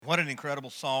What an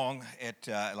incredible song.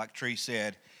 Like Tree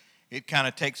said, it kind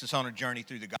of takes us on a journey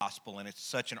through the gospel, and it's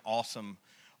such an awesome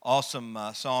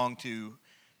song to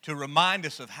remind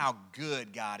us of how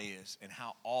good God is and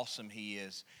how awesome He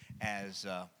is as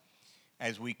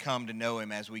we come to know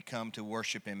Him, as we come to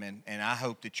worship Him. And I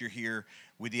hope that you're here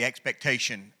with the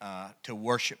expectation to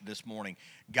worship this morning.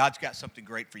 God's got something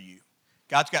great for you.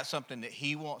 God's got something that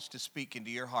He wants to speak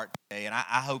into your heart today, and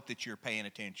I hope that you're paying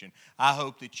attention. I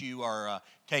hope that you are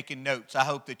taking notes. I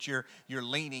hope that you're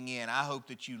leaning in. I hope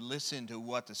that you listen to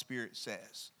what the Spirit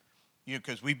says. You know,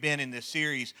 because we've been in this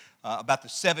series about the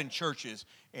 7 churches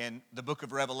in the book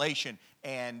of Revelation,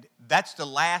 and that's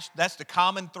the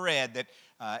common thread that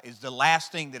is the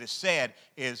last thing that is said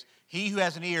is, he who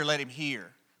has an ear, let him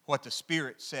hear what the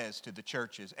Spirit says to the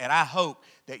churches. And I hope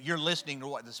that you're listening to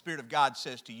what the Spirit of God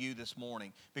says to you this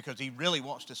morning, because He really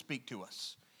wants to speak to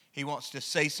us. He wants to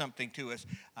say something to us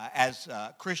as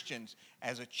Christians,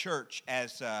 as a church,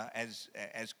 as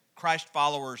Christ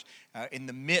followers in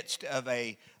the midst of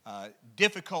a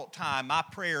difficult time. My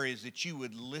prayer is that you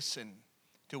would listen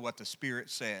to what the Spirit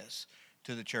says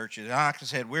to the churches. And like I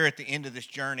said, we're at the end of this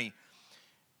journey.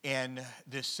 And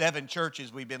the 7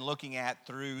 churches we've been looking at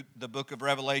through the book of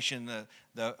Revelation,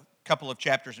 the couple of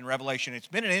chapters in Revelation, it's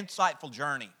been an insightful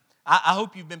journey. I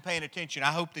hope you've been paying attention. I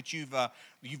hope that you've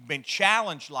been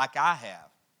challenged like I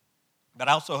have. But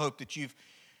I also hope that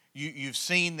you've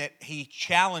seen that He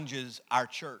challenges our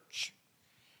church.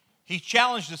 He's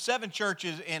challenged the 7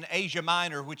 churches in Asia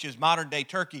Minor, which is modern-day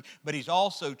Turkey, but He's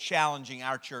also challenging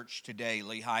our church today,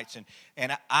 Lee Heights.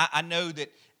 And I know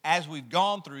that as we've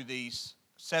gone through these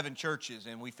 7 churches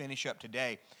and we finish up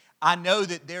today, I know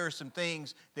that there are some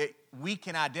things that we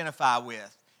can identify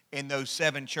with in those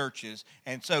 7 churches.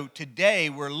 And so today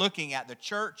we're looking at the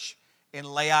church in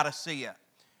Laodicea.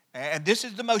 And this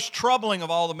is the most troubling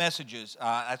of all the messages.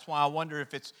 That's why I wonder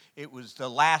if it was the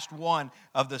last one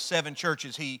of the 7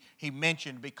 churches he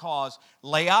mentioned, because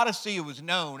Laodicea was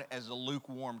known as a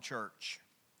lukewarm church.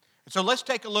 And so let's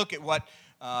take a look at what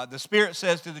the Spirit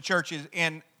says to the churches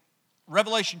in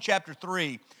Revelation chapter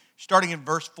 3, starting in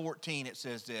verse 14. It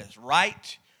says this: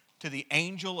 "Write to the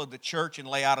angel of the church in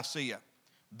Laodicea,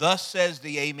 thus says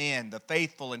the Amen, the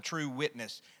faithful and true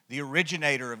witness, the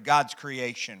originator of God's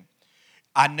creation.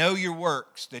 I know your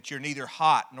works, that you're neither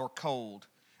hot nor cold.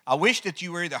 I wish that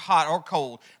you were either hot or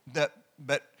cold, but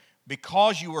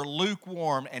because you are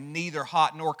lukewarm and neither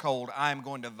hot nor cold, I am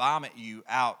going to vomit you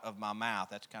out of my mouth."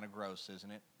 That's kind of gross,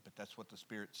 isn't it? But that's what the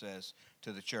Spirit says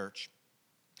to the church.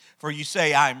 "For you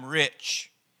say, I am rich,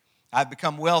 I've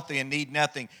become wealthy and need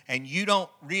nothing, and you don't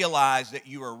realize that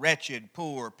you are wretched,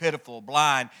 poor, pitiful,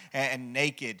 blind, and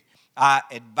naked. I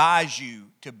advise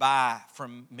you to buy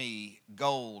from me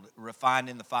gold refined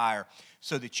in the fire,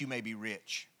 so that you may be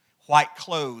rich, white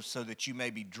clothes so that you may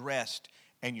be dressed,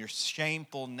 and your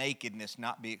shameful nakedness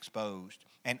not be exposed,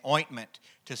 and ointment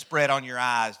to spread on your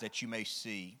eyes that you may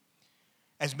see.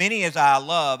 As many as I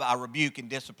love, I rebuke and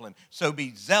discipline. So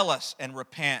be zealous and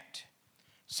repent.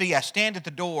 See, I stand at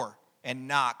the door and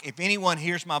knock. If anyone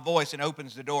hears my voice and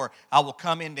opens the door, I will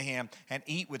come into him and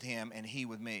eat with him and he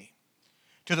with me.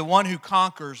 To the one who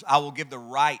conquers, I will give the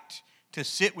right to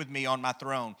sit with me on my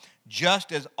throne,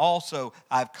 just as also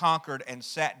I've conquered and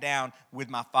sat down with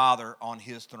my Father on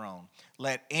His throne.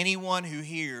 Let anyone who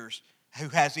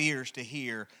has ears to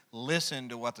hear, listen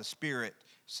to what the Spirit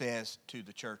says to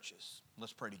the churches."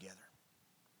 Let's pray together.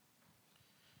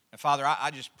 And Father,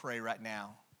 I just pray right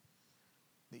now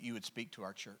that you would speak to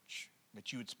our church,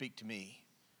 that you would speak to me,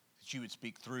 that you would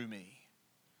speak through me.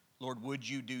 Lord, would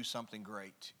you do something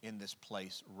great in this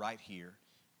place right here,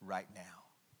 right now,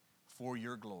 for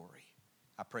your glory.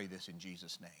 I pray this in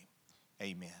Jesus' name.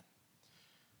 Amen.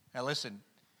 Now listen,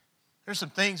 there's some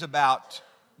things about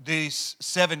these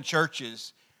 7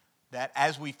 churches that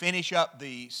as we finish up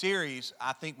the series,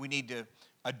 I think we need to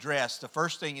address. The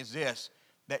first thing is this,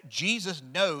 that Jesus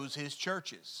knows His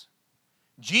churches.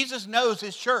 Jesus knows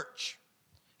His church.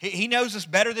 He knows us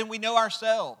better than we know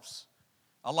ourselves.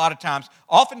 A lot of times,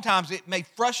 oftentimes it may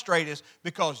frustrate us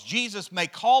because Jesus may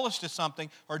call us to something,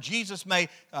 or Jesus may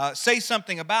say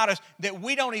something about us that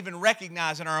we don't even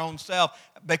recognize in our own self,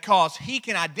 because He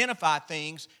can identify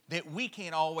things that we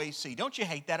can't always see. Don't you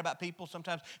hate that about people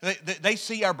sometimes? They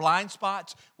see our blind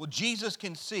spots. Well, Jesus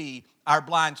can see our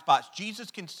blind spots.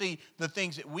 Jesus can see the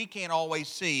things that we can't always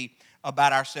see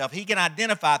about ourselves. He can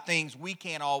identify things we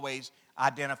can't always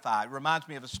identify. It reminds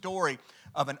me of a story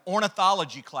of an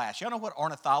ornithology class. Y'all know what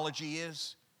ornithology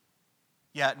is?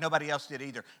 Yeah, nobody else did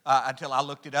either until I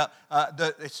looked it up.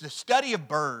 It's the study of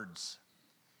birds.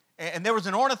 And there was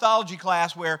an ornithology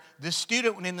class where this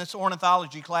student in this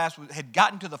ornithology class had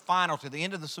gotten to the final, to the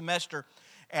end of the semester,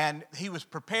 and he was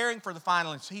preparing for the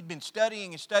final. And so he'd been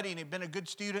studying and studying. He'd been a good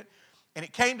student. And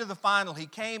it came to the final. He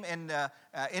came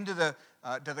into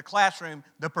the classroom.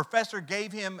 The professor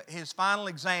gave him his final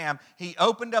exam. He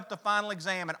opened up the final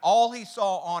exam, and all he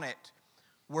saw on it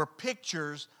were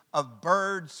pictures of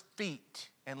birds' feet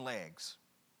and legs.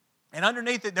 And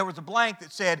underneath it, there was a blank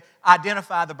that said,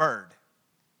 "Identify the bird."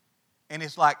 And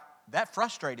it's like, that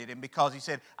frustrated him because he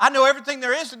said, I know everything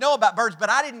there is to know about birds, but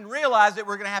I didn't realize that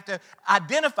we're going to have to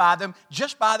identify them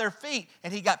just by their feet.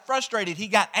 And he got frustrated. He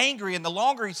got angry. And the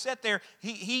longer he sat there,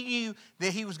 he knew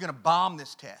that he was going to bomb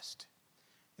this test.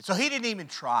 And so he didn't even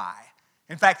try.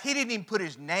 In fact, he didn't even put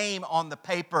his name on the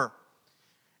paper.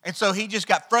 And so he just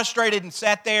got frustrated and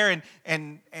sat there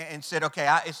and said, okay,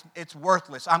 it's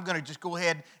worthless. I'm going to just go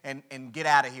ahead and get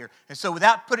out of here. And so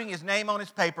without putting his name on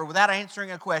his paper, without answering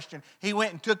a question, he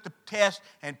went and took the test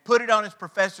and put it on his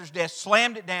professor's desk,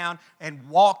 slammed it down, and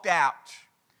walked out.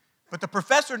 But the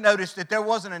professor noticed that there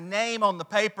wasn't a name on the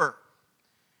paper.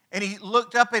 And he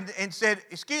looked up and said,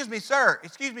 excuse me, sir,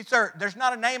 there's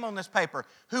not a name on this paper.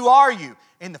 Who are you?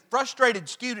 And the frustrated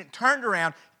student turned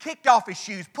around, kicked off his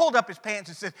shoes, pulled up his pants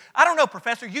and said, I don't know,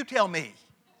 professor, you tell me.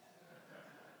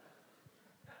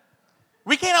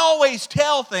 We can't always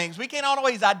tell things. We can't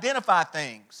always identify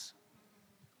things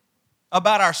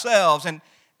about ourselves.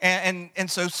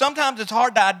 And so sometimes it's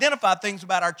hard to identify things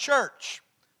about our church.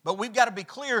 But we've got to be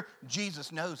clear,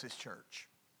 Jesus knows his church.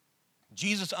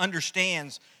 Jesus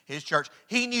understands his church.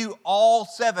 He knew all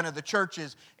 7 of the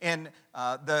churches in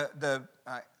the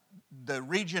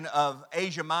region of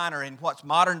Asia Minor in what's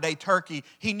modern-day Turkey.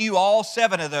 He knew all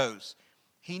 7 of those.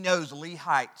 He knows Lee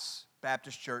Heights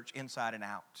Baptist Church inside and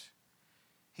out.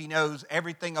 He knows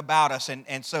everything about us.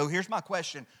 And so here's my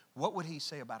question. What would he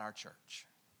say about our church?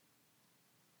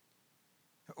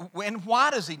 And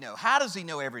why does he know? How does he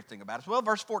know everything about us? Well,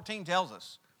 verse 14 tells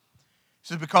us. It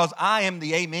says, because I am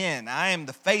the Amen. I am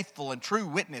the faithful and true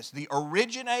witness, the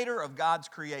originator of God's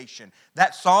creation.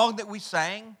 That song that we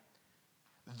sang,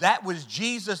 that was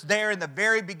Jesus there in the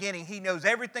very beginning. He knows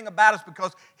everything about us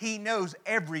because he knows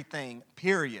everything,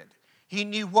 period. He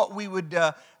knew what we would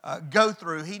go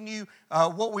through. He knew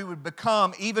what we would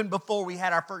become even before we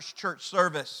had our first church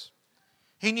service.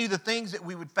 He knew the things that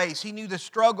we would face. He knew the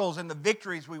struggles and the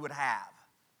victories we would have.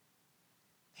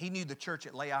 He knew the church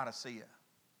at Laodicea.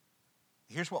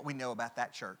 Here's what we know about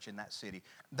that church in that city.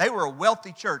 They were a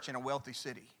wealthy church in a wealthy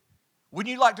city. Wouldn't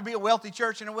you like to be a wealthy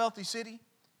church in a wealthy city?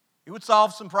 It would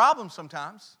solve some problems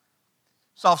sometimes.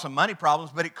 Solve some money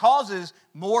problems, but it causes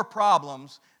more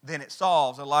problems than it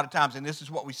solves a lot of times. And this is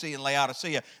what we see in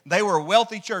Laodicea. They were a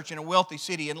wealthy church in a wealthy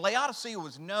city. And Laodicea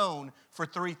was known for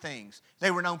 3 things.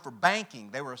 They were known for banking.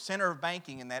 They were a center of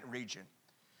banking in that region.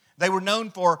 They were known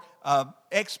for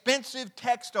expensive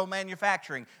textile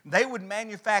manufacturing. They would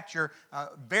manufacture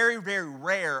very, very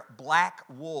rare black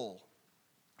wool.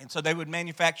 And so they would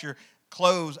manufacture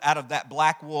clothes out of that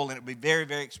black wool, and it would be very,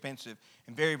 very expensive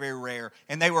and very, very rare.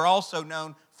 And they were also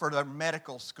known for their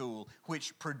medical school,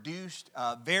 which produced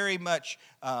very good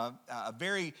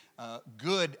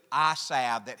eye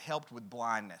salve that helped with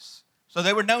blindness. So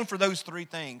they were known for those 3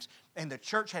 things, and the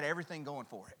church had everything going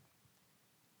for it.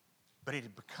 But it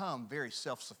had become very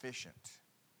self-sufficient.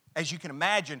 As you can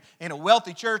imagine, in a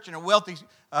wealthy church, in a wealthy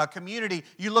community,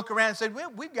 you look around and say,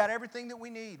 well, we've got everything that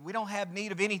we need. We don't have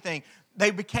need of anything.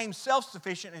 They became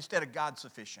self-sufficient instead of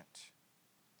God-sufficient.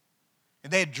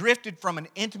 And they had drifted from an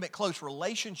intimate, close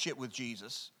relationship with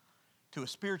Jesus to a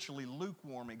spiritually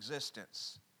lukewarm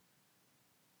existence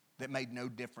that made no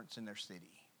difference in their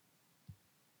city.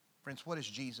 Friends, what does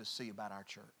Jesus see about our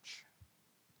church?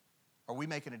 Are we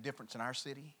making a difference in our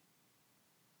city?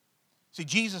 See,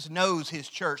 Jesus knows his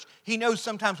church. He knows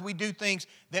sometimes we do things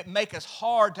that make us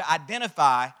hard to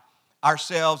identify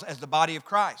ourselves as the body of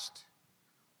Christ.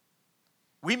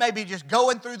 We may be just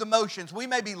going through the motions. We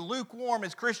may be lukewarm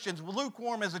as Christians,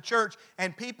 lukewarm as a church,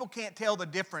 and people can't tell the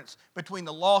difference between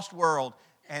the lost world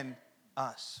and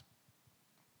us.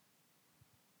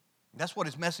 That's what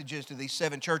his message is to these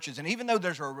 7 churches. And even though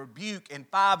there's a rebuke in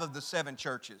 5 of the 7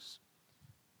 churches,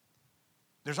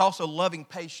 there's also loving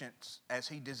patience as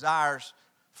he desires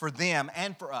for them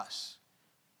and for us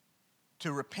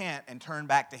to repent and turn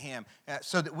back to him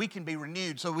so that we can be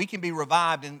renewed, so we can be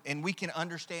revived, and we can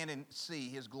understand and see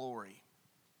his glory.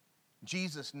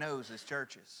 Jesus knows his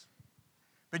churches.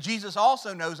 But Jesus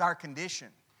also knows our condition.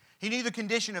 He knew the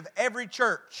condition of every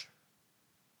church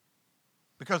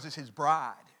because it's his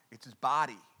bride. It's his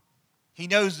body. He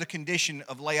knows the condition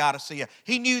of Laodicea.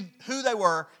 He knew who they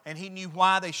were, and he knew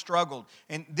why they struggled.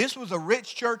 And this was a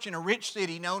rich church in a rich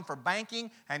city known for banking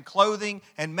and clothing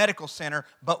and medical center.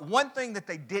 But one thing that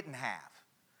they didn't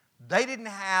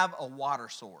have a water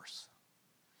source.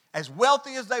 As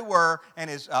wealthy as they were and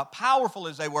as powerful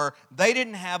as they were, they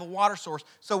didn't have a water source.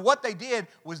 So what they did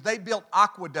was they built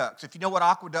aqueducts. If you know what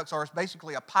aqueducts are, it's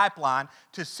basically a pipeline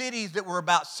to cities that were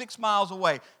about 6 miles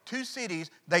away. 2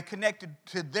 cities, they connected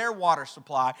to their water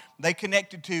supply. They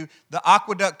connected to, the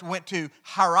aqueduct went to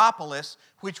Hierapolis,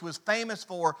 which was famous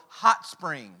for hot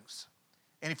springs.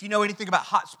 And if you know anything about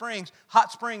hot springs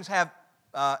have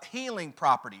healing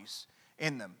properties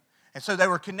in them. And so they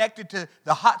were connected to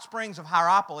the hot springs of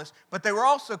Hierapolis, but they were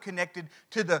also connected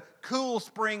to the cool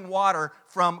spring water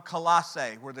from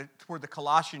Colossae, where the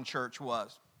Colossian church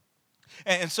was.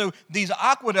 And so these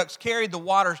aqueducts carried the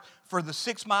waters for the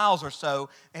 6 miles or so.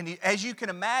 And as you can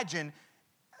imagine,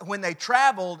 when they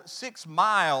traveled 6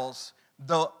 miles,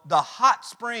 the hot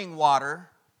spring water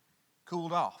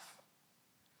cooled off.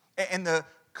 And the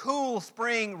cool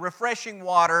spring, refreshing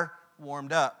water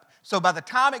warmed up. So by the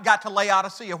time it got to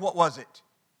Laodicea, what was it?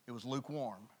 It was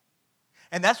lukewarm.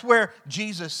 And that's where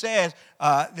Jesus says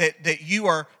that you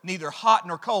are neither hot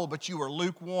nor cold, but you are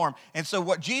lukewarm. And so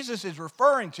what Jesus is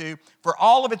referring to, for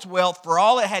all of its wealth, for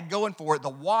all it had going for it, the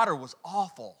water was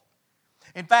awful.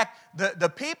 In fact, the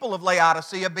people of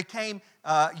Laodicea became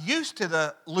used to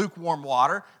the lukewarm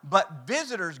water, but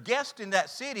visitors, guests in that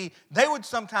city, they would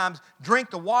sometimes drink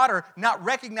the water, not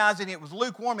recognizing it was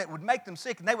lukewarm. It would make them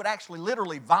sick, and they would actually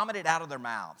literally vomit it out of their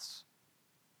mouths.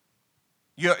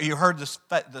 You heard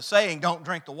the saying, don't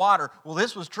drink the water. Well,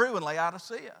 this was true in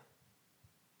Laodicea.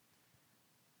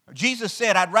 Jesus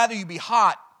said, I'd rather you be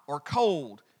hot or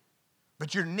cold,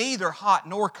 but you're neither hot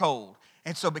nor cold.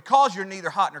 And so because you're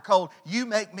neither hot nor cold, you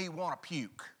make me want to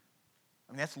puke.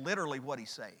 I mean, that's literally what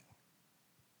he's saying.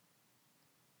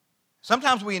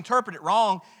 Sometimes we interpret it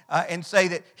wrong and say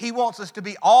that he wants us to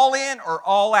be all in or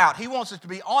all out. He wants us to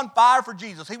be on fire for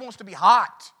Jesus. He wants to be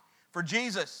hot for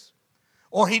Jesus.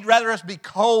 Or he'd rather us be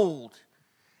cold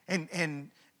and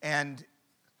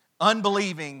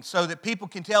unbelieving so that people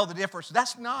can tell the difference.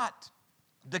 That's not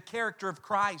the character of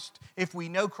Christ if we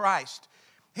know Christ.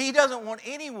 He doesn't want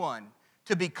anyone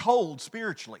to be cold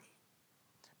spiritually.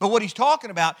 But what he's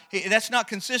talking about, that's not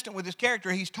consistent with his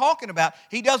character. He's talking about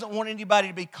he doesn't want anybody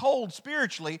to be cold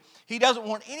spiritually. He doesn't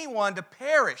want anyone to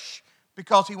perish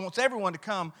because he wants everyone to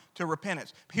come to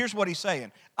repentance. Here's what he's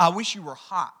saying. I wish you were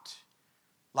hot,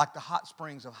 like the hot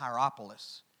springs of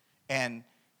Hierapolis, and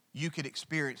you could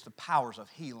experience the powers of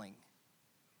healing.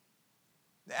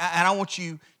 And I want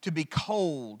you to be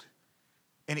cold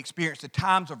and experience the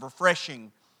times of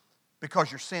refreshing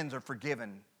because your sins are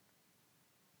forgiven,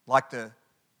 like the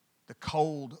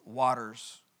cold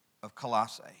waters of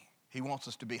Colossae. He wants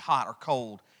us to be hot or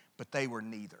cold, but they were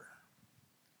neither.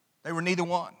 They were neither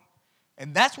one.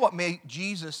 And that's what made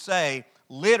Jesus say,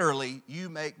 literally, you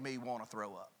make me want to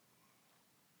throw up.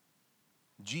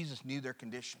 Jesus knew their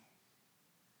condition.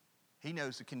 He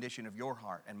knows the condition of your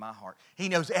heart and my heart. He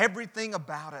knows everything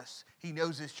about us. He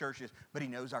knows his churches, but he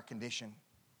knows our condition.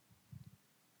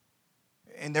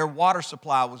 And their water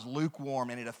supply was lukewarm,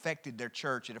 and it affected their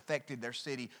church. It affected their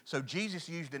city. So Jesus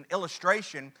used an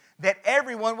illustration that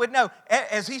everyone would know.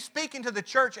 As he's speaking to the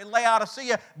church in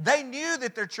Laodicea, they knew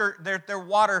that their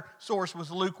water source was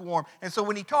lukewarm. And so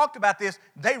when he talked about this,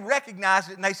 they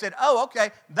recognized it, and they said, oh,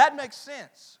 okay, that makes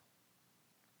sense.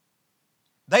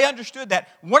 They understood that.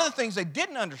 One of the things they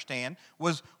didn't understand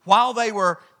was while they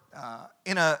were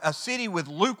in a city with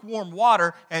lukewarm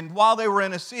water, and while they were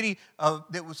in a city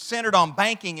that was centered on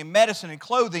banking and medicine and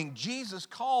clothing, Jesus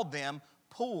called them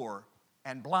poor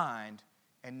and blind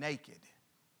and naked.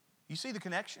 You see the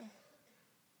connection?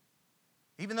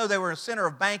 Even though they were a center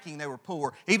of banking, they were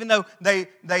poor. Even though they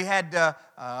had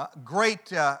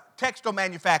great textile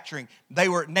manufacturing, they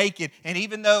were naked. And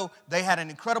even though they had an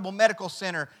incredible medical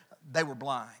center, they were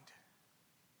blind.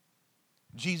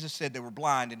 Jesus said they were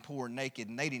blind and poor and naked,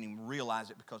 and they didn't even realize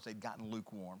it because they'd gotten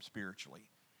lukewarm spiritually.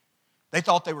 They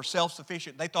thought they were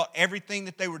self-sufficient. They thought everything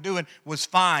that they were doing was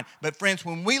fine. But friends,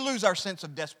 when we lose our sense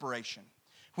of desperation,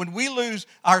 when we lose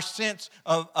our sense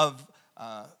of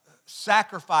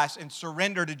sacrifice and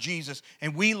surrender to Jesus,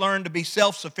 and we learn to be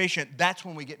self-sufficient, that's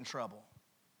when we get in trouble.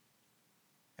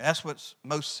 And that's what's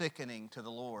most sickening to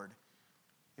the Lord,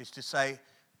 is to say,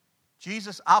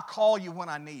 Jesus, I'll call you when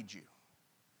I need you.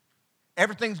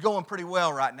 Everything's going pretty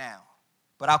well right now,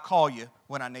 but I'll call you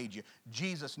when I need you.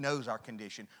 Jesus knows our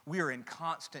condition. We are in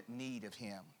constant need of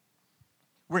him.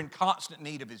 We're in constant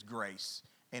need of his grace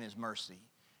and his mercy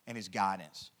and his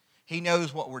guidance. He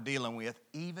knows what we're dealing with,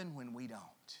 even when we don't.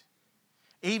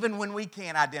 Even when we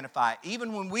can't identify it,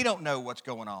 even when we don't know what's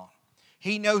going on.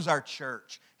 He knows our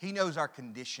church. He knows our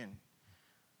condition.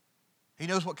 He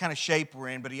knows what kind of shape we're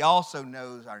in, but He also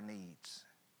knows our needs.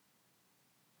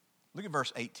 Look at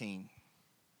verse 18.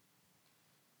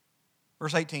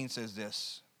 Verse 18 says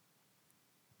this: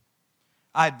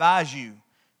 I advise you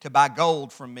to buy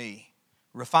gold from me,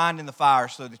 refined in the fire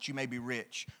so that you may be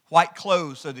rich, white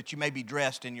clothes so that you may be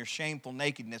dressed in your shameful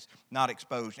nakedness not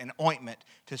exposed, and ointment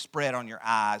to spread on your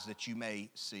eyes that you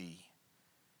may see.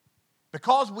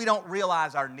 Because we don't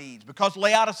realize our needs, because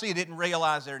Laodicea didn't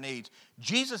realize their needs,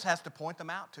 Jesus has to point them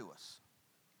out to us.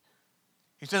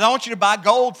 He says, I want you to buy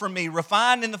gold from me,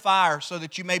 refined in the fire so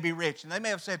that you may be rich. And they may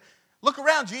have said, look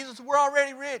around, Jesus, we're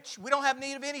already rich. We don't have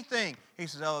need of anything. He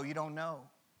says, oh, you don't know.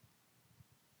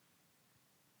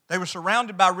 They were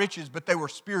surrounded by riches, but they were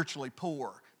spiritually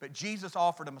poor. But Jesus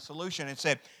offered them a solution and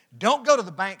said, don't go to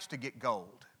the banks to get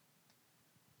gold.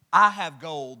 I have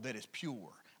gold that is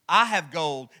pure. I have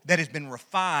gold that has been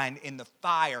refined in the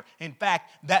fire. In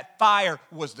fact, that fire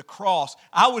was the cross.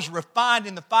 I was refined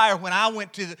in the fire when I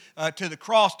went to the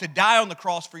cross to die on the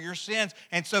cross for your sins.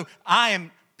 And so I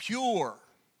am pure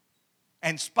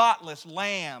and spotless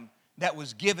lamb that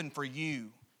was given for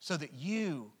you so that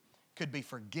you could be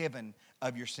forgiven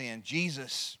of your sin.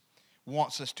 Jesus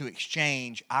wants us to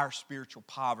exchange our spiritual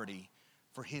poverty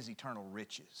for His eternal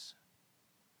riches.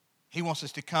 He wants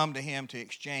us to come to Him to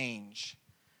exchange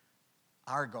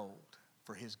our gold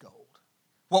for His gold.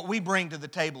 What we bring to the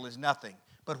table is nothing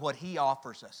but what He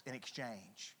offers us in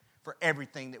exchange for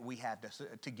everything that we have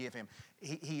to give Him.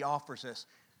 He offers us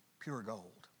pure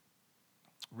gold,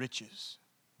 riches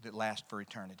that last for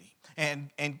eternity. And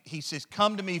He says,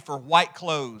 come to me for white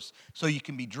clothes so you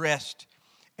can be dressed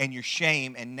and your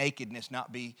shame and nakedness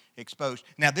not be exposed.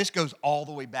 Now, this goes all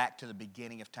the way back to the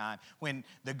beginning of time. When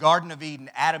the Garden of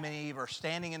Eden, Adam and Eve are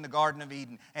standing in the Garden of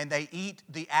Eden, and they eat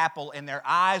the apple, and their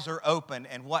eyes are open,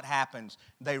 and what happens?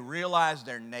 They realize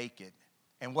they're naked.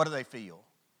 And what do they feel?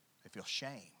 They feel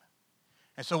shame.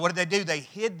 And so what did they do? They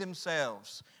hid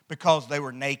themselves because they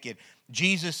were naked.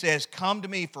 Jesus says, come to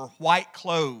me for white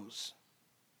clothes.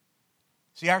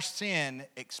 See, our sin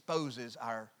exposes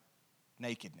our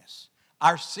nakedness.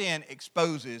 Our sin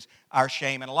exposes our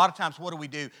shame. And a lot of times, what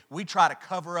do? We try to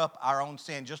cover up our own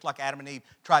sin, just like Adam and Eve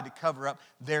tried to cover up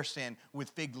their sin with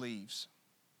fig leaves.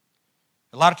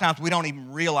 A lot of times, we don't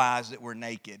even realize that we're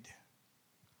naked.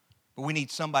 But we need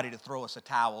somebody to throw us a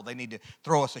towel. They need to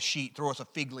throw us a sheet, throw us a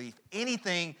fig leaf,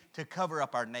 anything to cover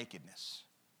up our nakedness.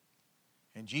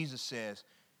 And Jesus says,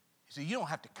 He said, you don't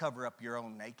have to cover up your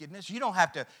own nakedness. You don't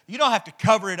have to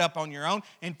cover it up on your own.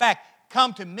 In fact,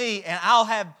 come to me and I'll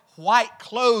have white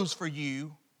clothes for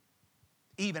you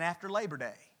even after Labor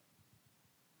Day.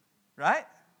 Right?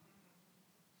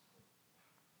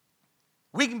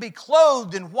 We can be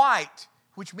clothed in white,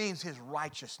 which means His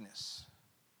righteousness.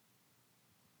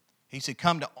 He said,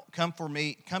 come to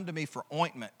me for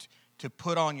ointment to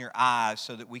put on your eyes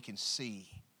so that we can see.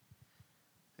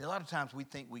 A lot of times we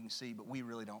think we can see, but we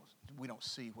really don't. We don't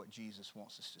see what Jesus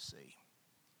wants us to see.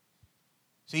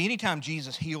 See, anytime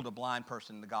Jesus healed a blind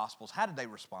person in the Gospels, how did they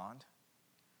respond?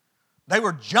 They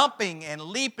were jumping and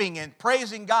leaping and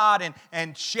praising God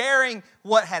and sharing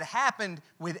what had happened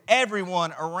with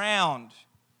everyone around.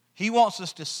 He wants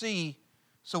us to see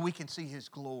so we can see His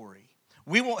glory.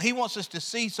 He wants us to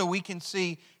see so we can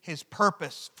see His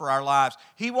purpose for our lives.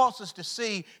 He wants us to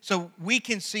see so we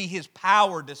can see His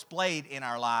power displayed in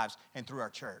our lives and through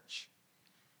our church.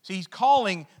 See, He's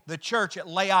calling the church at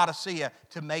Laodicea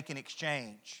to make an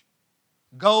exchange.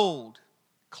 Gold,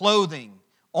 clothing,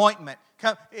 ointment.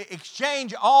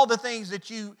 Exchange all the things that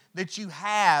you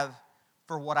have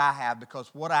for what I have, because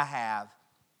what I have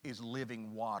is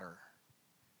living water.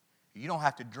 You don't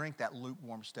have to drink that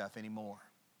lukewarm stuff anymore.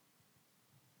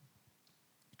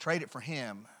 Trade it for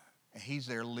Him, and He's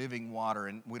their living water,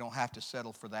 and we don't have to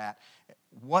settle for that.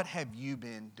 What have you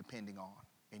been depending on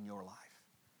in your life?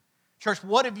 Church,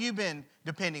 what have you been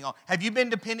depending on? Have you been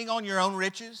depending on your own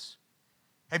riches?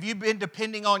 Have you been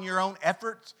depending on your own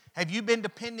efforts? Have you been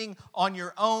depending on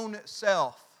your own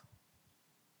self?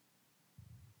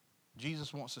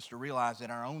 Jesus wants us to realize that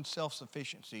our own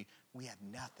self-sufficiency, we have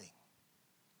nothing.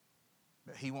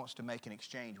 But He wants to make an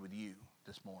exchange with you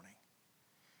this morning.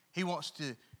 He wants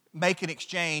to make an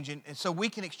exchange, and so we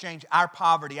can exchange our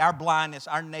poverty, our blindness,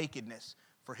 our nakedness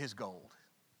for His gold,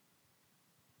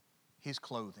 His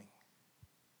clothing,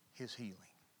 His healing.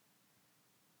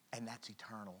 And that's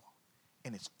eternal,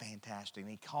 and it's fantastic.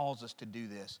 And He calls us to do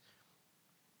this.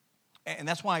 And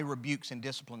that's why He rebukes and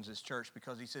disciplines His church,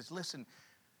 because He says, listen,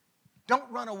 Don't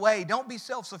run away. Don't be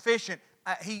self-sufficient.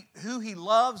 Who he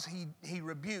loves, he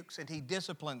rebukes and he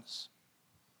disciplines.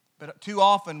 But too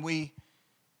often we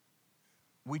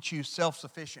choose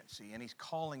self-sufficiency, and he's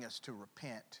calling us to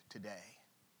repent today.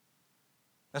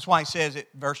 That's why he says at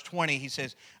verse 20, he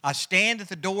says, I stand at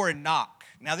the door and knock.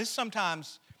 Now this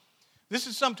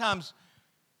is sometimes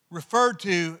referred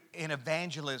to in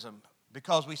evangelism,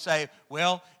 because we say,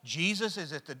 well, Jesus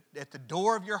is at the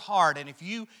door of your heart, and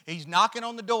he's knocking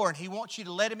on the door, and he wants you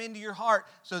to let him into your heart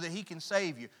so that he can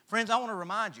save you. Friends, I want to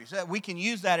remind you that we can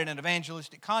use that in an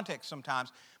evangelistic context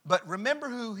sometimes, but remember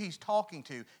who he's talking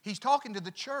to. He's talking to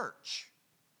the church.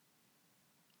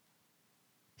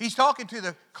 He's talking to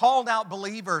the called out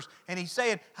believers, and he's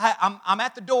saying, hey, I'm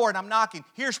at the door and I'm knocking.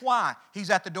 Here's why he's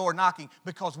at the door knocking: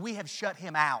 because we have shut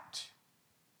him out.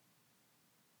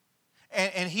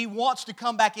 And he wants to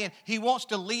come back in. He wants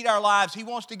to lead our lives. He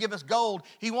wants to give us gold.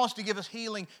 He wants to give us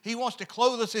healing. He wants to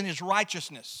clothe us in his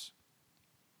righteousness.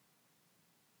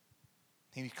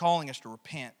 And he's calling us to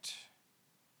repent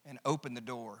and open the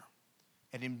door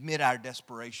and admit our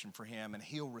desperation for him, and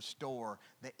he'll restore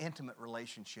the intimate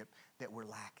relationship that we're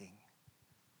lacking.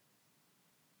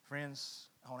 Friends,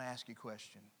 I want to ask you a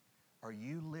question. Are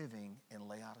you living in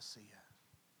Laodicea?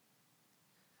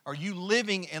 Are you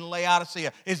living in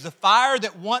Laodicea? Is the fire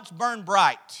that once burned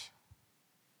bright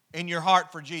in your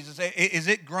heart for Jesus, is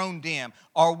it grown dim?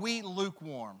 Are we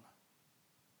lukewarm?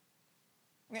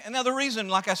 Now the reason,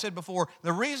 like I said before,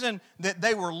 the reason that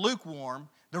they were lukewarm,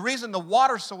 the reason the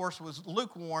water source was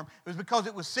lukewarm was because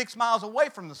it was 6 miles away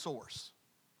from the source.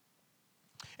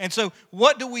 And so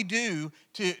what do we do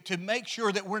to make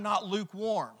sure that we're not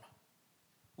lukewarm?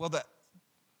 Well,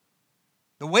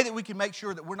 the way that we can make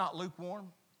sure that we're not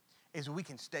lukewarm is we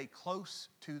can stay close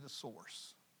to the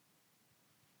source.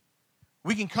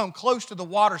 We can come close to the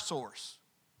water source.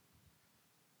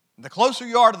 The closer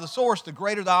you are to the source, the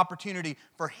greater the opportunity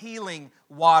for healing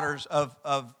waters of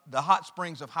the hot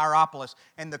springs of Hierapolis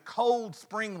and the cold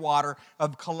spring water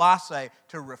of Colossae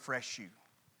to refresh you.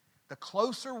 The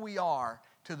closer we are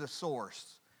to the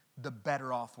source, the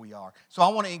better off we are. So I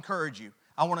want to encourage you.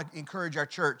 I want to encourage our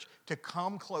church to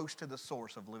come close to the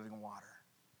source of living water.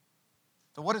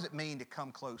 So what does it mean to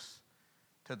come close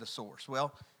to the source?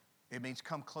 Well, it means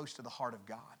come close to the heart of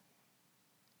God.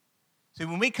 See,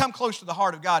 when we come close to the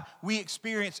heart of God, we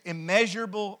experience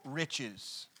immeasurable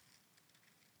riches.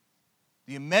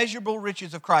 The immeasurable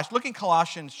riches of Christ. Look in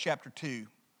Colossians chapter 2.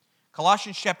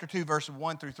 Colossians chapter 2, verses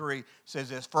 1 through 3 says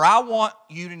this: For I want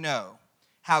you to know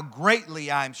how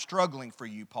greatly I am struggling for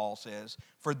you, Paul says,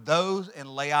 for those in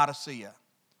Laodicea,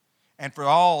 and for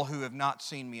all who have not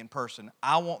seen me in person.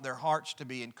 I want their hearts to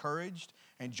be encouraged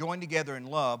and joined together in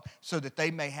love, so that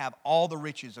they may have all the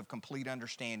riches of complete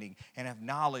understanding and have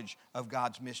knowledge of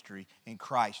God's mystery in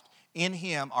Christ. In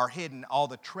him are hidden all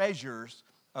the treasures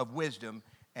of wisdom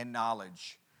and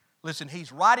knowledge. Listen,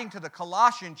 he's writing to the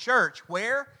Colossian church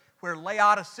where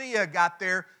Laodicea got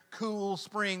their cool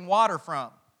spring water from.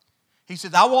 He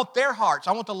says, I want their hearts,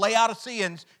 I want the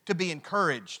Laodiceans to be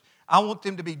encouraged. I want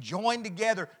them to be joined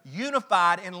together,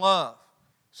 unified in love,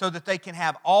 so that they can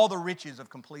have all the riches of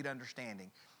complete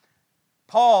understanding.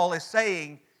 Paul is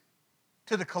saying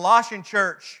to the Colossian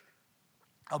church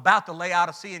about the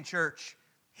Laodicean church,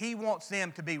 he wants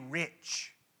them to be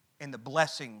rich in the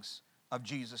blessings of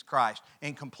Jesus Christ,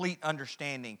 in complete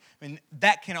understanding. And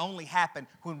that can only happen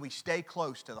when we stay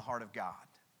close to the heart of God.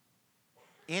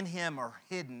 In him are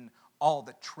hidden all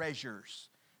the treasures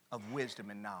of wisdom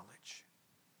and knowledge.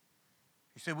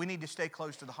 He said we need to stay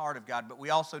close to the heart of God, but we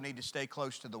also need to stay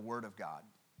close to the Word of God.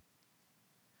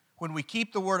 When we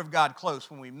keep the Word of God close,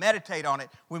 when we meditate on it,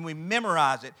 when we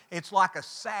memorize it, it's like a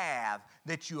salve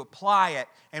that you apply it.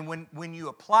 And when you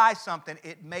apply something,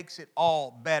 it makes it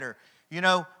all better. You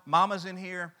know, mamas in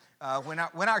here,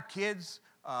 when our kids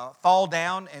fall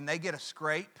down and they get a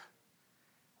scrape,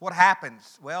 what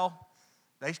happens? Well,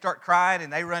 they start crying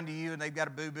and they run to you and they've got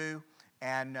a boo-boo,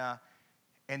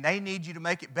 and they need you to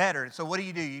make it better. And so what do?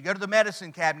 You go to the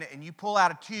medicine cabinet and you pull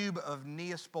out a tube of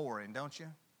Neosporin, don't you?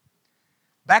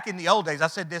 Back in the old days, I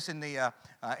said this in the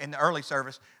early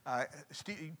service,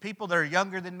 people that are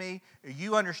younger than me,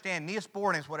 you understand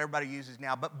Neosporin is what everybody uses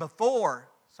now. But before,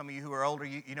 some of you who are older,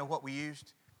 you know what we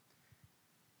used?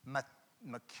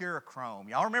 Mercurochrome.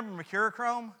 Y'all remember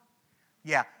Mercurochrome?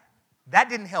 Yeah, that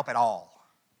didn't help at all.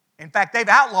 In fact, they've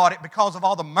outlawed it because of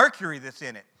all the mercury that's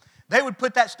in it. They would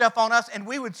put that stuff on us and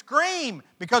we would scream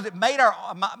because it made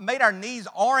our knees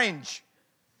orange.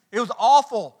 It was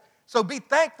awful. So be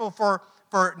thankful for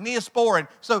Neosporin.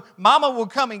 So mama will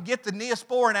come and get the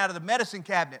Neosporin out of the medicine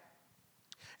cabinet,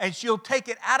 and she'll take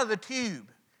it out of the tube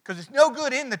because it's no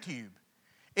good in the tube.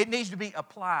 It needs to be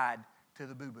applied to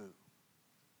the boo-boo.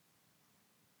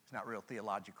 It's not real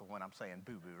theological when I'm saying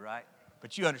boo-boo, right?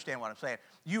 But you understand what I'm saying.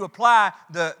 You apply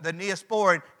the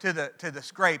Neosporin to the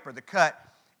scrape or the cut,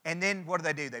 and then what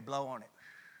do? They blow on it.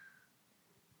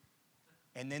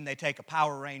 And then they take a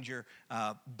Power Ranger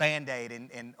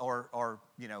Band-Aid or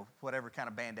whatever kind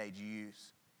of Band-Aid you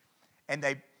use. And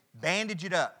they bandage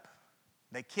it up.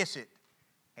 They kiss it,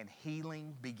 and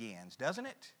healing begins, doesn't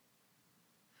it?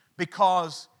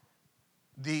 Because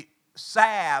the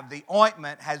salve, the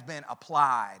ointment has been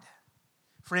applied.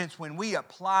 Friends, when we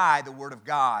apply the Word of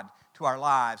God to our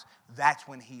lives, that's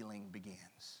when healing begins.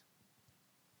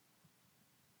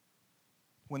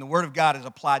 When the Word of God is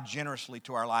applied generously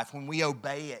to our life, when we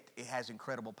obey it, it has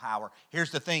incredible power.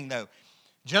 Here's the thing, though.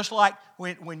 Just like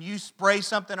when you spray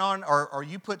something on or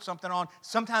you put something on,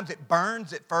 sometimes it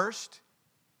burns at first.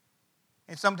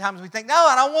 And sometimes we think, no,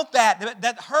 I don't want that.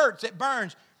 That hurts. It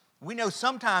burns. We know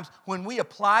sometimes when we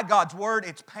apply God's Word,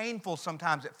 it's painful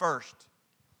sometimes at first.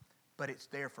 But it's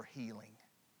there for healing.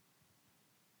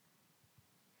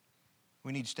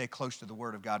 We need to stay close to the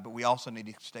Word of God, but we also need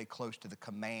to stay close to the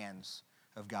commands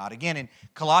of God. Again, in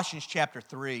Colossians chapter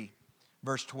 3,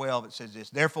 verse 12, it says this,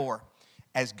 "Therefore,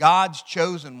 as God's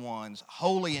chosen ones,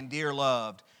 holy and dear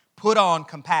loved, put on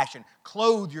compassion.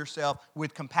 Clothe yourself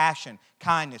with compassion,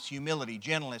 kindness, humility,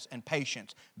 gentleness, and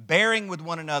patience, bearing with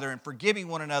one another and forgiving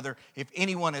one another if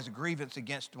anyone has a grievance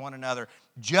against one another.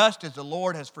 Just as the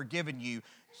Lord has forgiven you,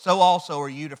 so also are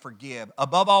you to forgive.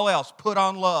 Above all else, put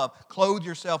on love. Clothe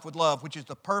yourself with love, which is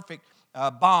the perfect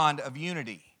bond of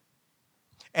unity.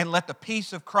 And let the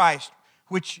peace of Christ,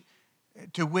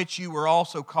 to which you were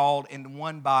also called in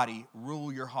one body,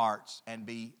 rule your hearts and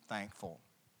be thankful."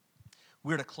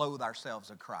 We're to clothe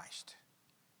ourselves in Christ.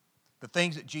 The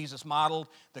things that Jesus modeled,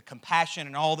 the compassion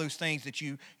and all those things that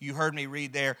you heard me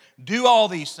read there, do all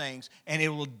these things and it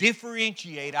will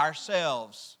differentiate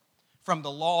ourselves from the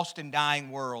lost and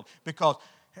dying world. Because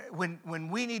when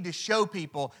we need to show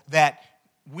people that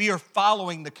we are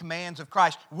following the commands of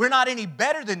Christ, we're not any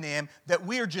better than them, that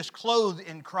we are just clothed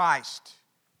in Christ.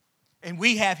 And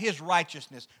we have His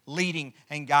righteousness leading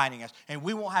and guiding us. And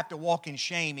we won't have to walk in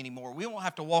shame anymore. We won't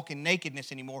have to walk in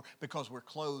nakedness anymore because we're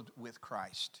clothed with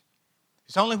Christ.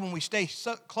 It's only when we stay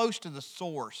so close to the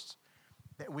source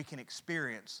that we can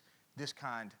experience this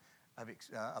kind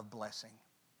of blessing.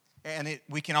 And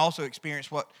we can also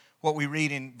experience what we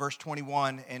read in verse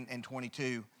 21 and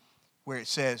 22, where it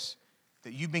says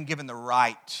that you've been given the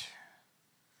right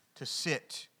to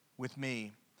sit with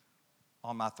me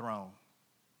on my throne.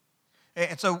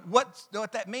 And so what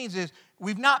that means is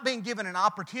we've not been given an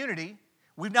opportunity,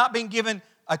 we've not been given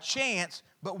a chance,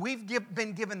 but we've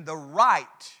been given the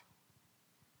right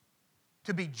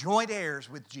to be joint heirs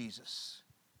with Jesus,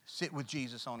 sit with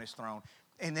Jesus on His throne.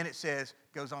 And then it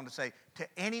goes on to say, to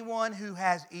anyone who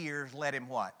has ears, let him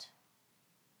what?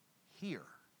 Hear.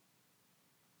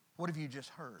 What have you just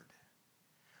heard?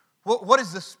 What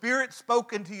has the Spirit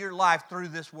spoken to your life through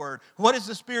this word? What has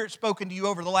the Spirit spoken to you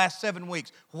over the last 7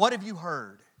 weeks? What have you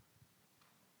heard?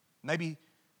 Maybe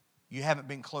you haven't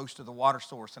been close to the water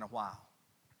source in a while.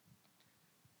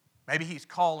 Maybe He's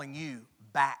calling you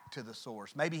back to the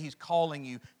source. Maybe He's calling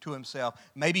you to Himself.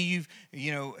 Maybe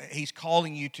He's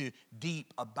calling you to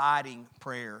deep, abiding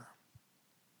prayer.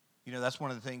 That's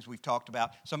one of the things we've talked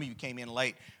about. Some of you came in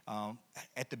late.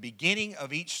 At the beginning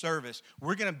of each service,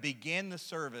 we're going to begin the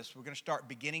service. We're going to start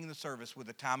beginning the service with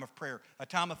a time of prayer, a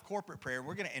time of corporate prayer.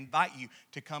 We're going to invite you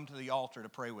to come to the altar to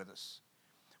pray with us.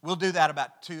 We'll do that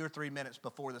about 2 or 3 minutes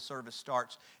before the service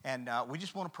starts, and we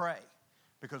just want to pray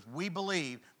because we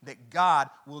believe that God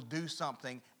will do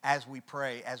something as we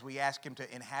pray, as we ask Him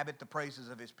to inhabit the praises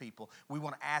of His people. We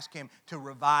want to ask Him to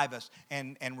revive us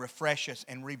and refresh us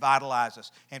and revitalize us.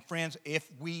 And friends, if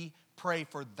we pray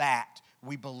for that,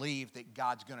 we believe that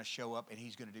God's going to show up and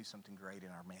He's going to do something great in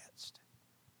our midst.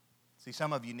 See,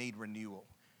 some of you need renewal.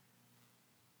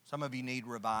 Some of you need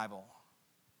revival,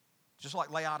 just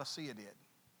like Laodicea did.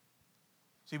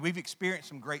 See, we've experienced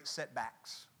some great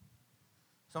setbacks.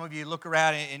 Some of you look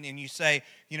around and you say,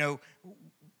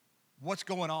 what's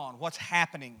going on? What's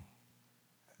happening?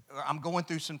 I'm going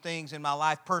through some things in my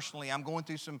life personally. I'm going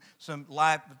through some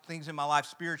things in my life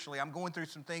spiritually. I'm going through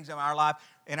some things in our life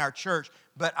in our church.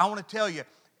 But I want to tell you,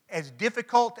 as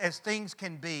difficult as things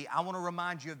can be, I want to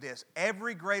remind you of this.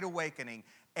 Every great awakening,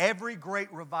 every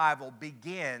great revival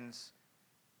begins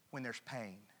when there's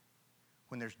pain,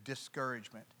 when there's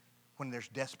discouragement, when there's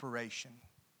desperation.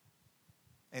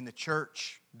 And the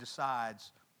church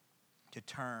decides to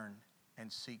turn and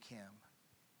seek Him.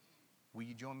 Will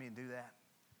you join me and do that?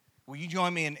 Will you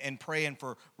join me in praying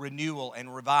for renewal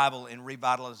and revival and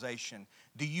revitalization?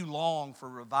 Do you long for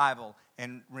revival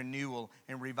and renewal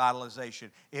and revitalization?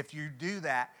 If you do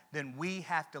that, then we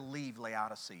have to leave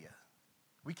Laodicea.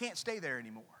 We can't stay there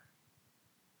anymore.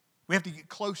 We have to get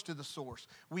close to the source.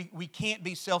 We can't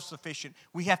be self-sufficient.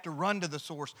 We have to run to the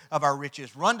source of our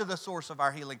riches, run to the source of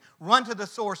our healing, run to the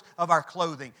source of our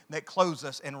clothing that clothes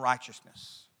us in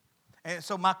righteousness. And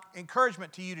so my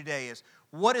encouragement to you today is,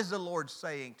 what is the Lord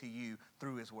saying to you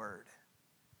through His Word?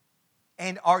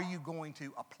 And are you going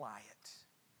to apply it?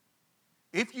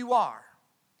 If you are,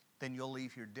 then you'll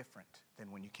leave here different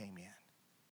than when you came in.